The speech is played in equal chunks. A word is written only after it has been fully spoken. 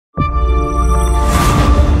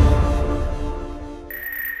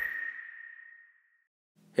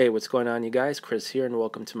Hey, what's going on, you guys? Chris here, and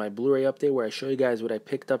welcome to my Blu-ray update where I show you guys what I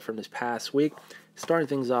picked up from this past week. Starting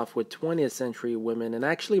things off with 20th Century Women, and I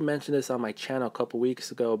actually mentioned this on my channel a couple weeks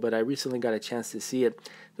ago, but I recently got a chance to see it.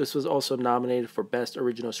 This was also nominated for Best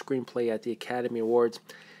Original Screenplay at the Academy Awards.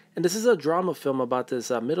 And this is a drama film about this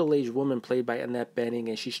middle-aged woman played by Annette,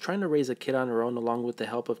 and she's trying to raise a kid on her own along with the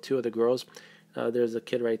help of two other girls. There's a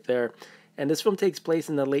kid right there. And this film takes place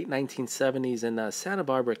in the late 1970s in Santa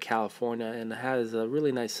Barbara, California, and has a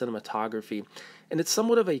really nice cinematography. And it's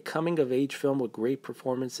somewhat of a coming-of-age film with great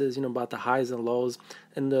performances, about the highs and lows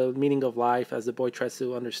and the meaning of life as the boy tries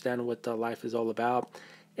to understand what life is all about.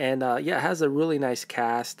 And it has a really nice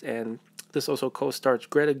cast, and this also co-stars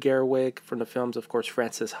Greta Gerwig from the films, of course,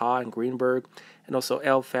 Frances Ha and Greenberg, and also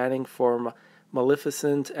Elle Fanning from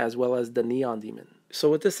Maleficent, as well as The Neon Demon. So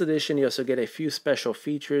with this edition, you also get a few special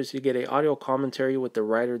features. You get an audio commentary with the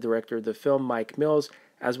writer-director of the film, Mike Mills,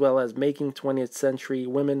 as well as Making 20th Century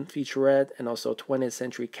Women featurette, and also 20th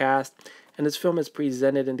Century cast. And this film is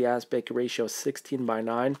presented in the aspect ratio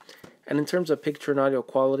 16:9. And in terms of picture and audio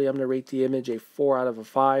quality, I'm going to rate the image a 4 out of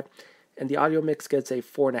 5. And the audio mix gets a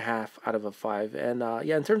 4.5 out of 5. And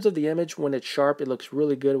in terms of the image, when it's sharp, it looks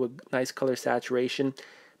really good with nice color saturation.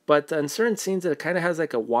 But in certain scenes, it kind of has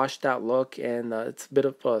like a washed out look, and it's a bit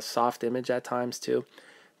of a soft image at times too.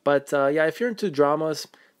 But if you're into dramas,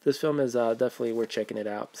 this film is definitely worth checking it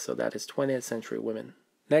out. So that is 20th Century Women.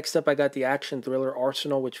 Next up, I got the action thriller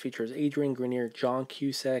Arsenal, which features Adrian, Grenier, John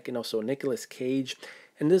Cusack, and also Nicolas Cage.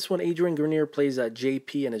 In this one, Adrian Grenier plays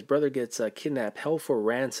JP, and his brother gets kidnapped, held for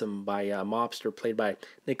ransom by a mobster played by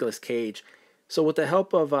Nicolas Cage. So with the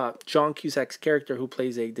help of John Cusack's character, who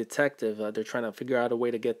plays a detective, they're trying to figure out a way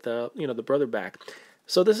to get the brother back.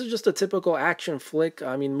 So this is just a typical action flick.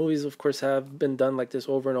 I mean, movies, of course, have been done like this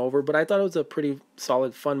over and over, but I thought it was a pretty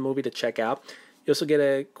solid, fun movie to check out. You also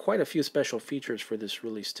get quite a few special features for this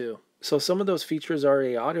release too. So some of those features are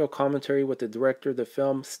a audio commentary with the director of the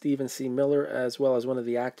film, Stephen C. Miller, as well as one of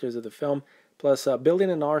the actors of the film, plus Building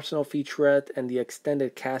an Arsenal featurette and the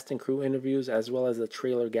extended cast and crew interviews, as well as the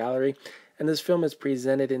trailer gallery. And this film is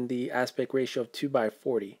presented in the aspect ratio of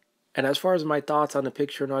 2:40. And as far as my thoughts on the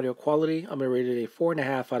picture and audio quality, I'm going to rate it a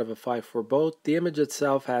 4.5 out of 5 for both. The image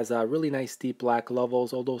itself has really nice deep black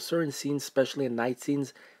levels, although certain scenes, especially in night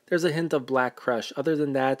scenes, there's a hint of black crush. Other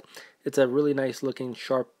than that, it's a really nice looking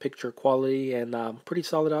sharp picture quality and pretty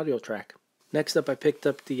solid audio track. Next up, I picked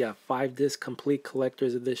up the 5-disc complete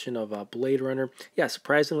collector's edition of Blade Runner. Yeah,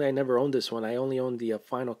 surprisingly, I never owned this one. I only owned the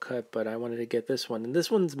final cut, but I wanted to get this one. And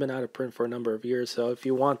this one's been out of print for a number of years, so if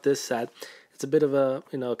you want this set, it's a bit of a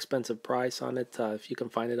expensive price on it. If you can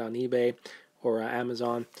find it on eBay or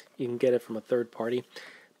Amazon, you can get it from a third party.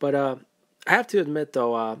 But I have to admit,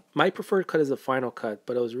 though, my preferred cut is the final cut,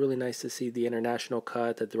 but it was really nice to see the international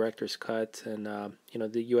cut, the director's cut, and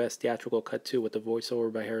the U.S. theatrical cut too, with the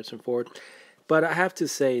voiceover by Harrison Ford. But I have to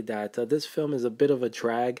say that this film is a bit of a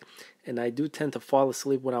drag, and I do tend to fall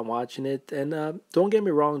asleep when I'm watching it. And don't get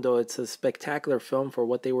me wrong, though, it's a spectacular film for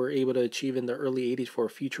what they were able to achieve in the early 80s for a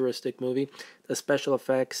futuristic movie. The special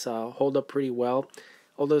effects hold up pretty well,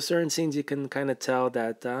 although certain scenes you can kind of tell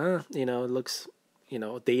that it looks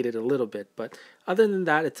dated a little bit. But other than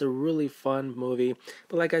that, it's a really fun movie.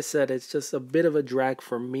 But like I said, it's just a bit of a drag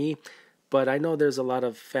for me. But I know there's a lot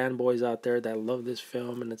of fanboys out there that love this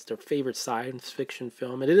film, and it's their favorite science fiction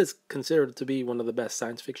film. And it is considered to be one of the best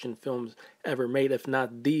science fiction films ever made, if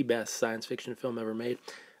not the best science fiction film ever made.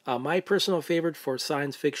 My personal favorite for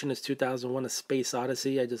science fiction is 2001: A Space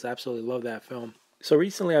Odyssey. I just absolutely love that film. So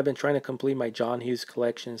recently I've been trying to complete my John Hughes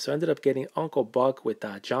collection, so I ended up getting Uncle Buck with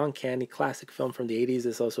John Candy, classic film from the 80s.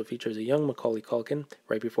 This also features a young Macaulay Culkin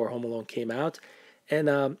right before Home Alone came out. And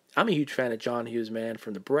I'm a huge fan of John Hughes, man,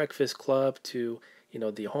 from The Breakfast Club to,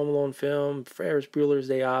 the Home Alone film, Ferris Bueller's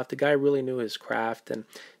Day Off. The guy really knew his craft. And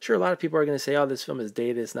sure, a lot of people are going to say, oh, this film is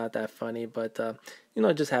dated, it's not that funny. But,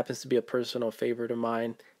 it just happens to be a personal favorite of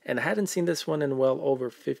mine. And I hadn't seen this one in well over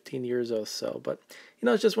 15 years or so. But,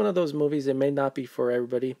 it's just one of those movies. It may not be for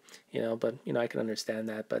everybody, but, I can understand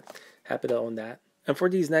that. But happy to own that. And for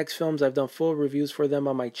these next films, I've done full reviews for them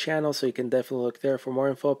on my channel, so you can definitely look there for more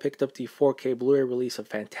info. Picked up the 4K Blu-ray release of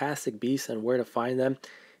Fantastic Beasts and where to find them.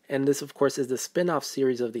 And this, of course, is the spin-off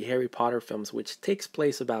series of the Harry Potter films, which takes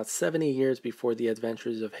place about 70 years before the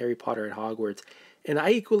adventures of Harry Potter at Hogwarts. And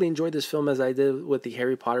I equally enjoyed this film as I did with the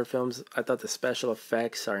Harry Potter films. I thought the special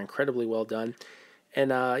effects are incredibly well done. And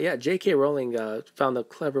J.K. Rowling found a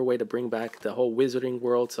clever way to bring back the whole wizarding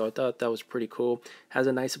world, so I thought that was pretty cool. Has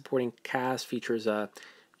a nice supporting cast, features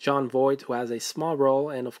Jon Voight, who has a small role,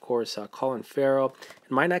 and of course Colin Farrell.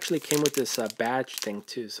 And mine actually came with this badge thing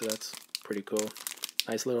too, so that's pretty cool.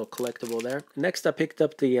 Nice little collectible there. Next, I picked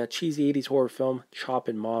up the cheesy 80s horror film Chop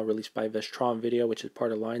and Maw, released by Vestron Video, which is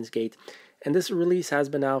part of Lionsgate. And this release has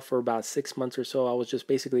been out for about 6 months or so. I was just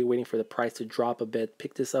basically waiting for the price to drop a bit.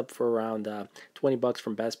 Picked this up for around 20 bucks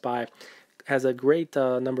from Best Buy. Has a great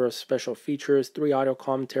number of special features, 3 audio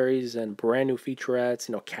commentaries and brand new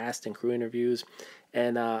featurettes, cast and crew interviews.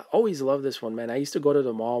 And always love this one, man. I used to go to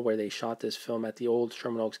the mall where they shot this film at the old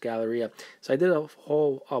Sherman Oaks Galleria. So I did a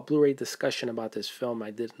whole Blu-ray discussion about this film. I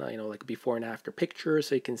did, like before and after pictures,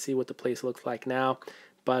 so you can see what the place looks like now.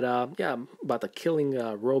 But yeah, about the killing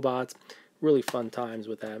robots. Really fun times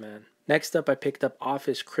with that, man. Next up, I picked up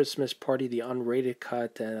Office Christmas Party, the unrated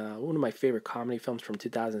cut, and one of my favorite comedy films from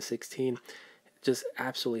 2016. Just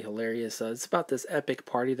absolutely hilarious. It's about this epic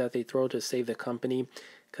party that they throw to save the company,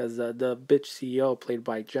 because the bitch CEO, played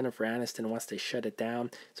by Jennifer Aniston, wants to shut it down.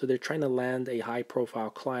 So they're trying to land a high-profile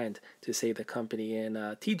client to save the company.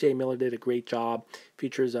 And T.J. Miller did a great job.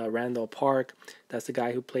 Features Randall Park. That's the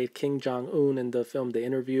guy who played Kim Jong-un in the film The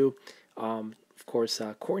Interview. Of course,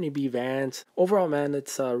 Courtney B. Vance. Overall, man,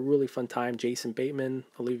 it's a really fun time. Jason Bateman,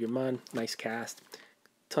 Olivia Munn, nice cast.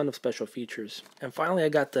 Ton of special features. And finally, I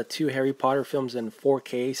got the 2 Harry Potter films in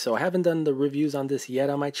 4K. So I haven't done the reviews on this yet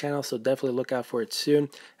on my channel, so definitely look out for it soon.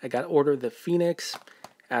 I got Order of the Phoenix,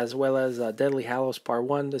 as well as Deadly Hallows Part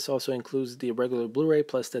 1. This also includes the regular Blu-ray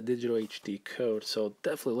plus the digital HD code. So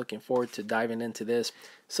definitely looking forward to diving into this.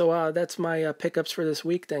 So that's my pickups for this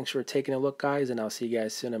week. Thanks for taking a look, guys, and I'll see you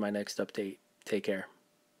guys soon in my next update. Take care.